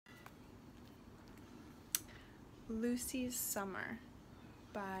Lucy's Summer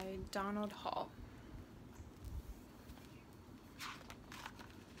by Donald Hall.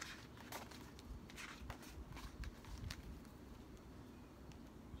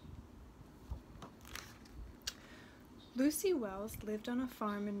 Lucy Wells lived on a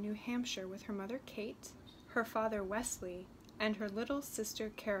farm in New Hampshire with her mother Kate, her father Wesley, and her little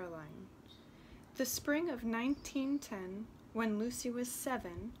sister Caroline. The spring of 1910, when Lucy was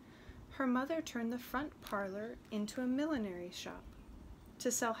 7, her mother turned the front parlor into a millinery shop to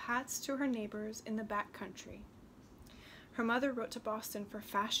sell hats to her neighbors in the back country. Her mother wrote to Boston for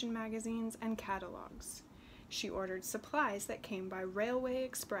fashion magazines and catalogs. She ordered supplies that came by railway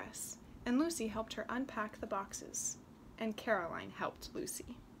express, and Lucy helped her unpack the boxes, and Caroline helped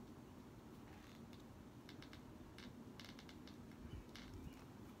Lucy.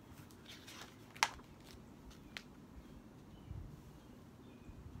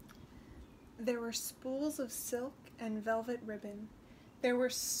 There were spools of silk and velvet ribbon. There were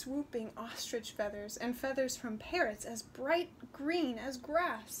swooping ostrich feathers and feathers from parrots as bright green as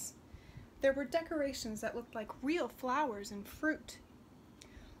grass. There were decorations that looked like real flowers and fruit.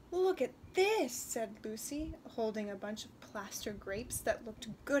 "Look at this," said Lucy, holding a bunch of plaster grapes that looked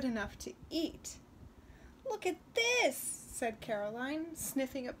good enough to eat. "Look at this," said Caroline,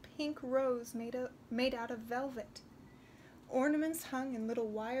 sniffing a pink rose made out of velvet. Ornaments hung in little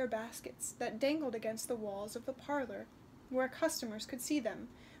wire baskets that dangled against the walls of the parlor, where customers could see them,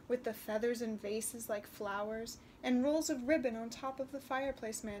 with the feathers and vases like flowers, and rolls of ribbon on top of the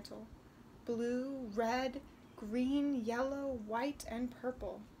fireplace mantel. Blue, red, green, yellow, white, and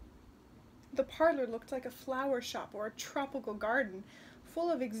purple. The parlor looked like a flower shop or a tropical garden,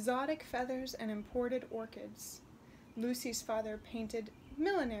 full of exotic feathers and imported orchids. Lucy's father painted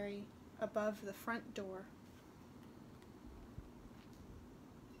 "Millinery" above the front door.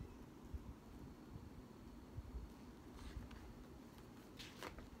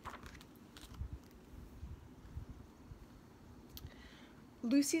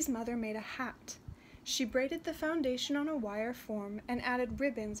 Lucy's mother made a hat. She braided the foundation on a wire form and added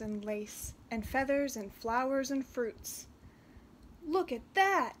ribbons and lace and feathers and flowers and fruits. "Look at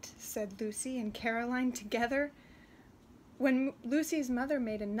that," said Lucy and Caroline together. When Lucy's mother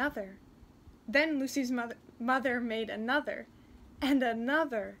made another. Then Lucy's mother made another, and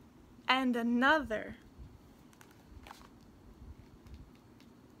another, and another.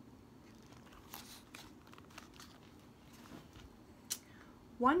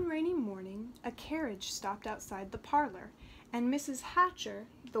 One rainy morning, a carriage stopped outside the parlor, and Mrs. Hatcher,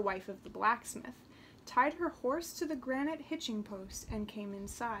 the wife of the blacksmith, tied her horse to the granite hitching post and came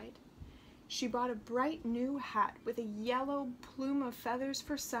inside. She bought a bright new hat with a yellow plume of feathers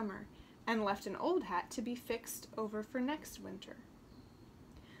for summer, and left an old hat to be fixed over for next winter.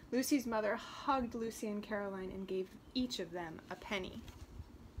 Lucy's mother hugged Lucy and Caroline and gave each of them a penny.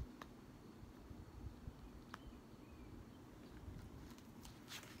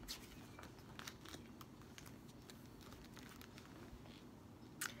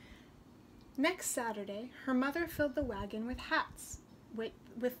 Next Saturday, her mother filled the wagon with hats,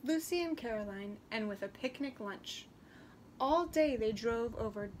 with Lucy and Caroline, and with a picnic lunch. All day they drove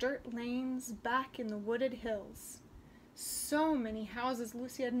over dirt lanes back in the wooded hills. So many houses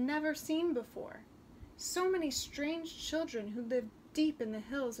Lucy had never seen before. So many strange children who lived deep in the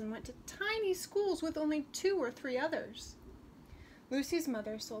hills and went to tiny schools with only 2 or 3 others. Lucy's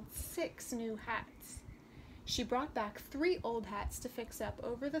mother sold 6 new hats. She brought back 3 old hats to fix up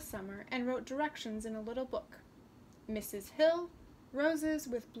over the summer and wrote directions in a little book. Mrs. Hill, roses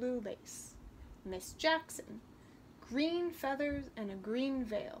with blue lace. Miss Jackson, green feathers and a green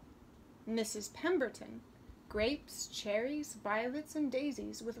veil. Mrs. Pemberton, grapes, cherries, violets, and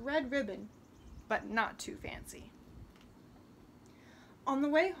daisies with red ribbon, but not too fancy. On the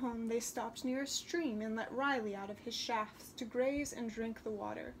way home, they stopped near a stream and let Riley out of his shafts to graze and drink the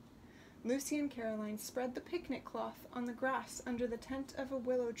water. Lucy and Caroline spread the picnic cloth on the grass under the tent of a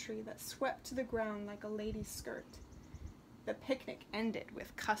willow tree that swept to the ground like a lady's skirt. The picnic ended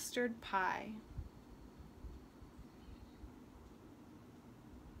with custard pie.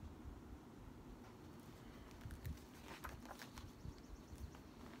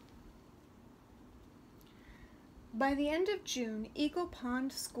 By the end of June, Eagle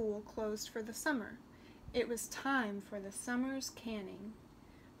Pond School closed for the summer. It was time for the summer's canning.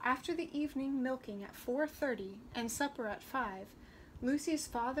 After the evening milking at 4:30 and supper at 5, Lucy's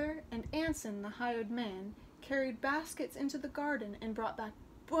father and Anson, the hired man, carried baskets into the garden and brought back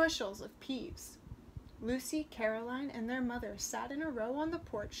bushels of peas. Lucy, Caroline, and their mother sat in a row on the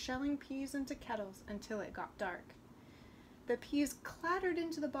porch shelling peas into kettles until it got dark. the peas clattered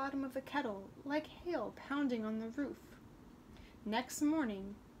into the bottom of the kettle like hail pounding on the roof. Next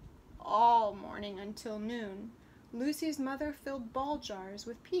morning, all morning until noon, Lucy's mother filled ball jars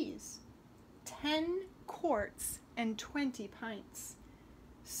with peas. 10 quarts and 20 pints.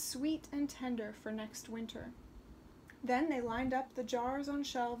 Sweet and tender for next winter. Then they lined up the jars on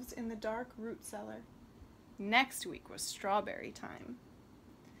shelves in the dark root cellar. Next week was strawberry time.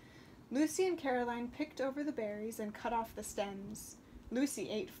 Lucy and Caroline picked over the berries and cut off the stems. Lucy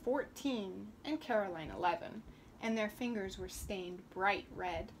ate 14 and Caroline 11, and their fingers were stained bright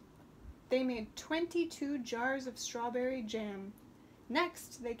red. They made 22 jars of strawberry jam.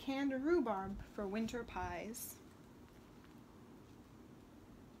 Next, they canned rhubarb for winter pies.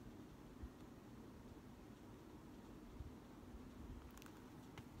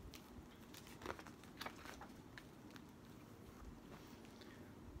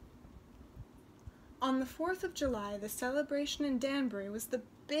 On the 4th of July, the celebration in Danbury was the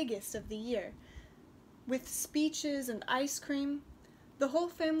biggest of the year. With speeches and ice cream, the whole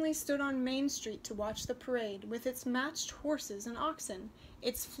family stood on Main Street to watch the parade with its matched horses and oxen,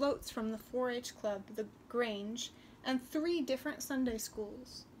 its floats from the 4-H club, the Grange, and 3 different Sunday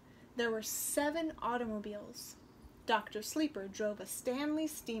schools. There were 7 automobiles. Dr. Sleeper drove a Stanley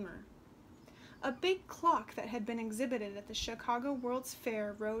steamer. A big clock that had been exhibited at the Chicago World's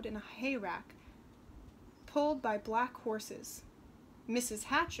Fair rode in a hayrack, pulled by black horses. Mrs.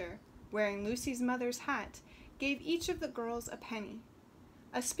 Hatcher, wearing Lucy's mother's hat, gave each of the girls a penny.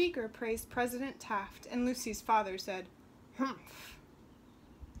 A speaker praised President Taft, and Lucy's father said, "Humph."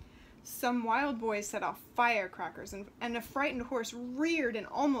 Some wild boys set off firecrackers, and a frightened horse reared and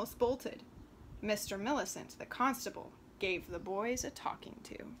almost bolted. Mr. Millicent, the constable, gave the boys a talking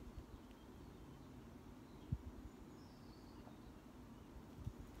to.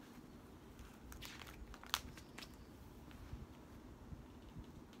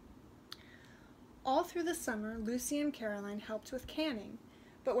 All through the summer, Lucy and Caroline helped with canning,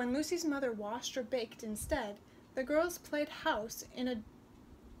 but when Lucy's mother washed or baked instead, the girls played house in a...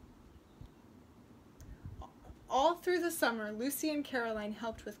 All through the summer, Lucy and Caroline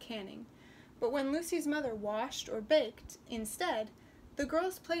helped with canning, but when Lucy's mother washed or baked instead, the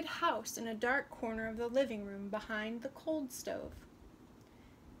girls played house in a dark corner of the living room behind the cold stove.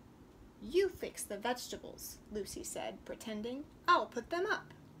 "You fix the vegetables," Lucy said, pretending. "I'll put them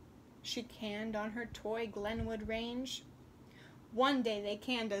up." She canned on her toy Glenwood range. One day they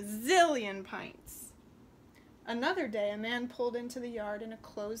canned a zillion pints. Another day a man pulled into the yard in a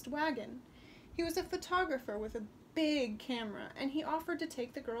closed wagon. He was a photographer with a big camera, and he offered to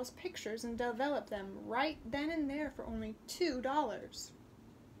take the girls' pictures and develop them right then and there for only $2.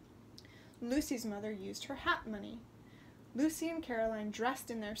 Lucy's mother used her hat money. Lucy and Caroline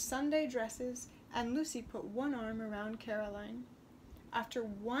dressed in their Sunday dresses, and Lucy put one arm around Caroline. After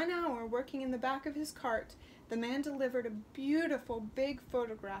 1 hour working in the back of his cart, the man delivered a beautiful big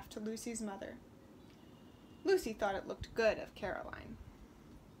photograph to Lucy's mother. Lucy thought it looked good of Caroline.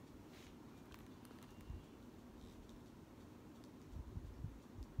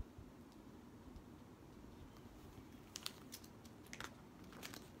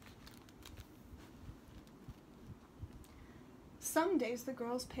 Some days the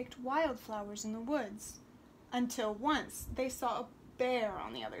girls picked wildflowers in the woods, until once they saw a bear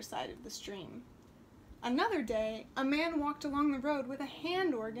on the other side of the stream. Another day, a man walked along the road with a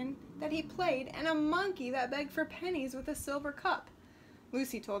hand organ that he played and a monkey that begged for pennies with a silver cup.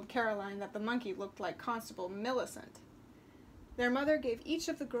 Lucy told Caroline that the monkey looked like Constable Millicent. Their mother gave each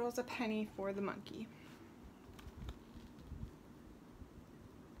of the girls a penny for the monkey.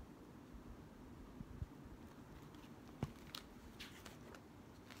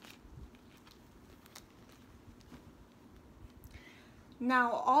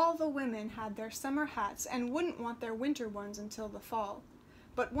 Now all the women had their summer hats and wouldn't want their winter ones until the fall.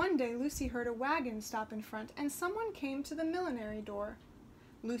 But one day Lucy heard a wagon stop in front and someone came to the millinery door.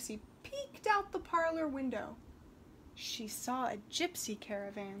 Lucy peeked out the parlor window. She saw a gypsy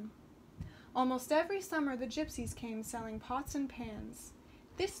caravan. Almost every summer the gypsies came selling pots and pans.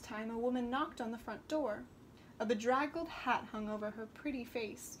 This time a woman knocked on the front door. A bedraggled hat hung over her pretty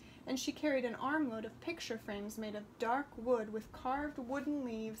face, and she carried an armload of picture frames made of dark wood with carved wooden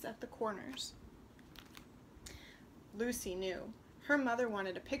leaves at the corners. Lucy knew. Her mother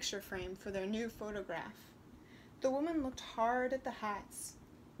wanted a picture frame for their new photograph. The woman looked hard at the hats.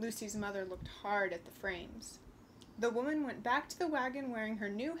 Lucy's mother looked hard at the frames. The woman went back to the wagon wearing her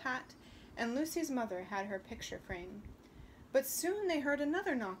new hat, and Lucy's mother had her picture frame. But soon they heard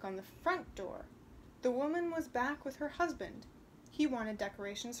another knock on the front door. The woman was back with her husband. He wanted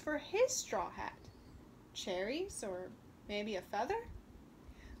decorations for his straw hat. Cherries or Maybe a feather?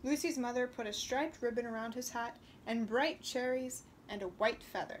 Lucy's mother put a striped ribbon around his hat and bright cherries and a white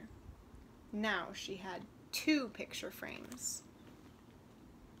feather. Now she had 2 picture frames.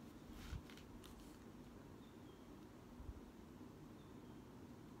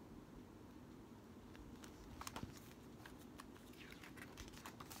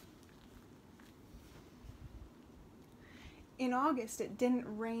 In August, it didn't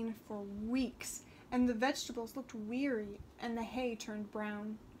rain for weeks, and the vegetables looked weary, and the hay turned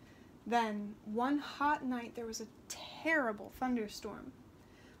brown. Then, one hot night, there was a terrible thunderstorm.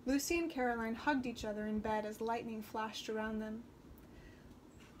 Lucy and Caroline hugged each other in bed as lightning flashed around them.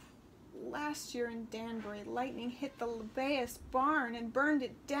 Last year in Danbury, lightning hit the LeBeas barn and burned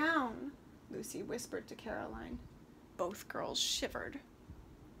it down, Lucy whispered to Caroline. Both girls shivered.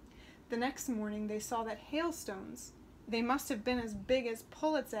 The next morning, they saw that hailstones, they must have been as big as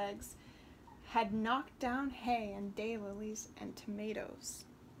pullets' eggs, had knocked down hay and daylilies and tomatoes.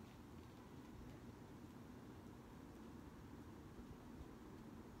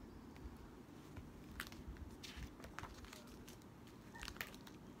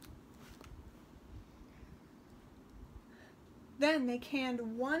 Then they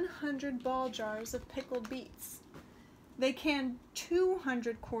canned 100 ball jars of pickled beets. They canned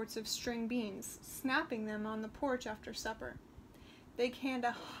 200 quarts of string beans, snapping them on the porch after supper. They canned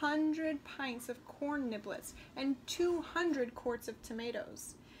 100 pints of corn niblets and 200 quarts of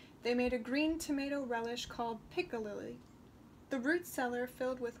tomatoes. They made a green tomato relish called piccalilli, the root cellar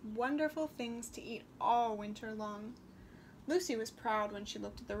filled with wonderful things to eat all winter long. Lucy was proud when she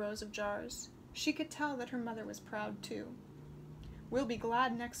looked at the rows of jars. She could tell that her mother was proud too. "We'll be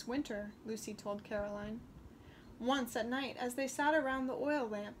glad next winter," Lucy told Caroline. Once at night, as they sat around the oil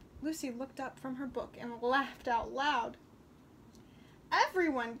lamp, Lucy looked up from her book and laughed out loud.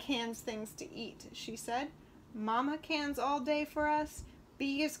 "Everyone cans things to eat," she said. "Mama cans all day for us,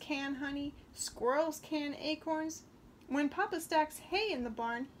 bees can honey, squirrels can acorns. When Papa stacks hay in the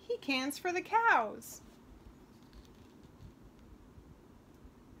barn, he cans for the cows."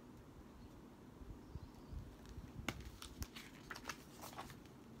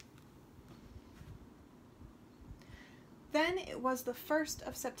 Then it was the 1st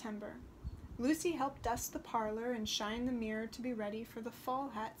of September. Lucy helped dust the parlor and shine the mirror to be ready for the fall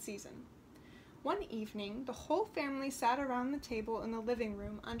hat season. One evening, the whole family sat around the table in the living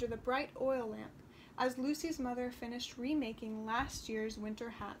room under the bright oil lamp as Lucy's mother finished remaking last year's winter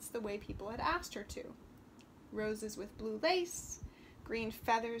hats the way people had asked her to. Roses with blue lace, green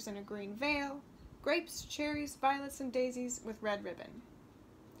feathers and a green veil, grapes, cherries, violets, and daisies with red ribbon.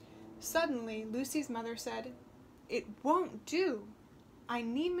 Suddenly, Lucy's mother said, "It won't do. I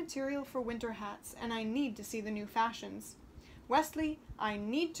need material for winter hats, and I need to see the new fashions. Wesley, I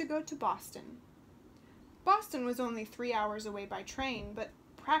need to go to Boston." Boston was only 3 hours away by train, but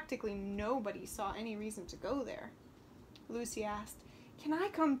practically nobody saw any reason to go there. Lucy asked, "Can I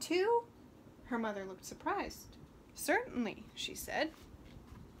come too?" Her mother looked surprised. "Certainly," she said.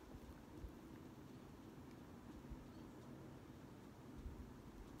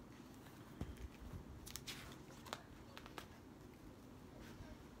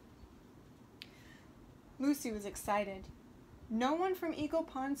 Lucy was excited. No one from Eagle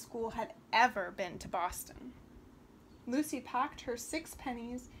Pond School had ever been to Boston. Lucy packed her 6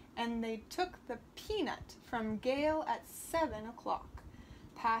 pennies, and they took the Peanut from Gale at 7 o'clock,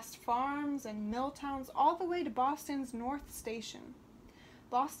 past farms and mill towns all the way to Boston's North Station.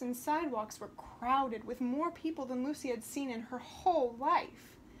 Boston's sidewalks were crowded with more people than Lucy had seen in her whole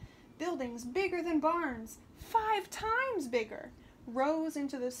life. Buildings bigger than barns, 5 times bigger, rose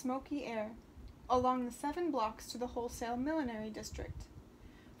into the smoky air along the 7 blocks to the wholesale millinery district.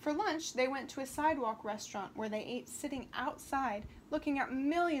 For lunch, they went to a sidewalk restaurant where they ate sitting outside, looking at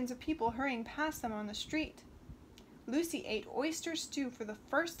millions of people hurrying past them on the street. Lucy ate oyster stew for the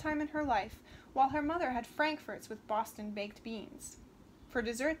first time in her life, while her mother had frankfurts with Boston baked beans. For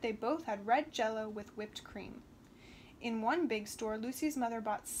dessert, they both had red Jell-O with whipped cream. In one big store, Lucy's mother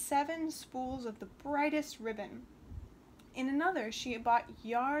bought 7 spools of the brightest ribbon. In another, she bought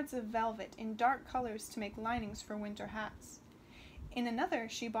yards of velvet in dark colors to make linings for winter hats. In another,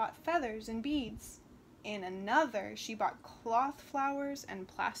 she bought feathers and beads. In another, she bought cloth flowers and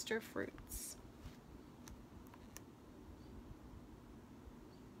plaster fruits.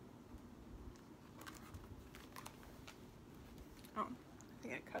 Oh, I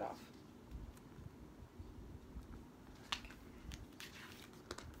think I cut off.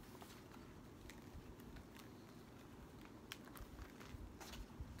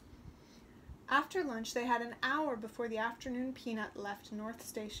 After lunch, they had an hour before the afternoon Peanut left North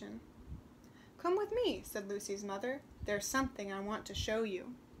Station. "Come with me," said Lucy's mother. There's something I want to show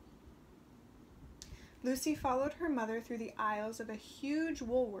you." Lucy followed her mother through the aisles of a huge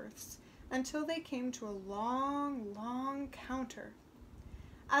Woolworth's until they came to a long, long counter.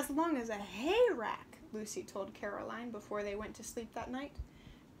 "As long as a hay rack," Lucy told Caroline before they went to sleep that night,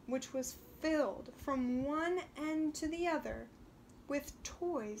 which was filled from one end to the other with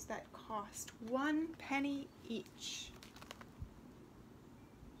toys that cost 1 penny each.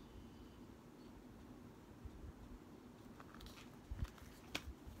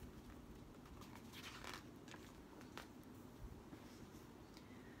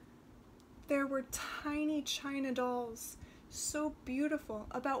 There were tiny china dolls, so beautiful,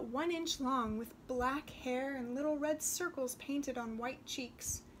 about 1 inch long, with black hair and little red circles painted on white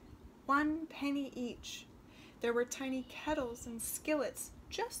cheeks. 1 penny each. There were tiny kettles and skillets,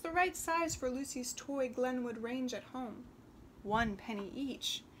 just the right size for Lucy's toy Glenwood range at home. 1 penny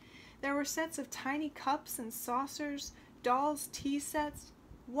each. There were sets of tiny cups and saucers, dolls' tea sets,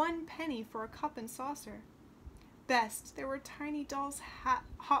 1 penny for a cup and saucer. Best, there were tiny dolls'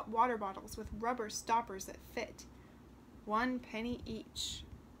 hot water bottles with rubber stoppers that fit. 1 penny each.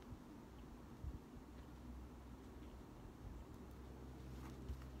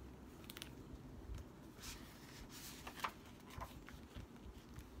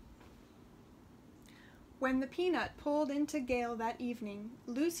 When the Peanut pulled into Gale that evening,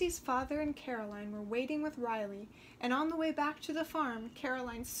 Lucy's father and Caroline were waiting with Riley, and on the way back to the farm,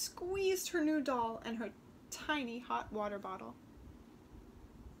 Caroline squeezed her new doll and her tiny hot water bottle.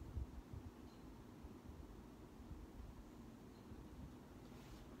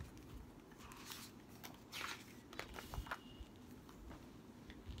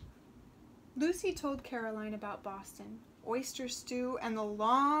 Lucy told Caroline about Boston, oyster stew, and the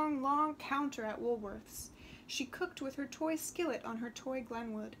long, long counter at Woolworth's. She cooked with her toy skillet on her toy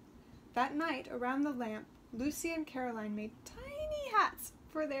Glenwood. That night, around the lamp, Lucy and Caroline made tiny hats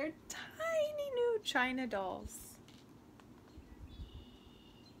for their tiny new china dolls.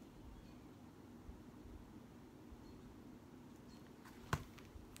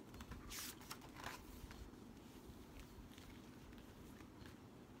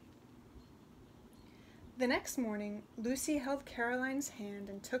 The next morning, Lucy held Caroline's hand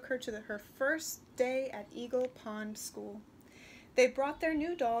and took her to her first day at Eagle Pond School. They brought their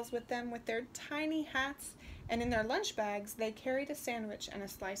new dolls with them with their tiny hats, and in their lunch bags they carried a sandwich and a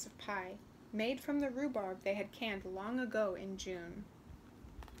slice of pie, made from the rhubarb they had canned long ago in June.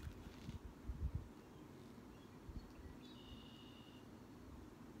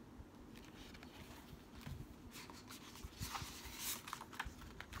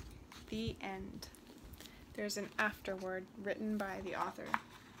 The end. There's an afterword written by the author.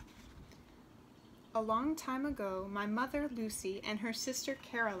 A long time ago, my mother Lucy and her sister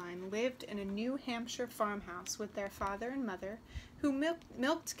Caroline lived in a New Hampshire farmhouse with their father and mother, who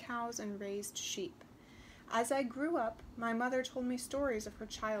milked cows and raised sheep. As I grew up, my mother told me stories of her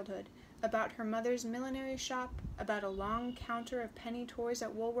childhood, about her mother's millinery shop, about a long counter of penny toys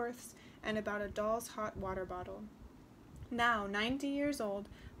at Woolworth's, and about a doll's hot water bottle. Now, 90 years old,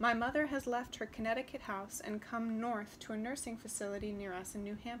 my mother has left her Connecticut house and come north to a nursing facility near us in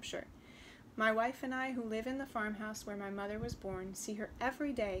New Hampshire. My wife and I, who live in the farmhouse where my mother was born, see her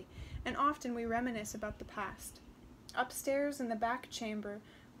every day, and often we reminisce about the past. Upstairs in the back chamber,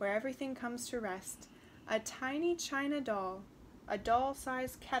 where everything comes to rest, a tiny china doll, a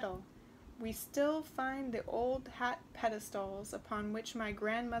doll-sized kettle, we still find the old hat pedestals upon which my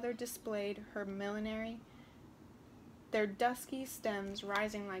grandmother displayed her millinery, their dusky stems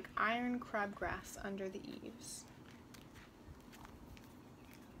rising like iron crabgrass under the eaves.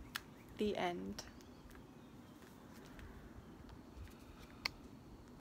 The end.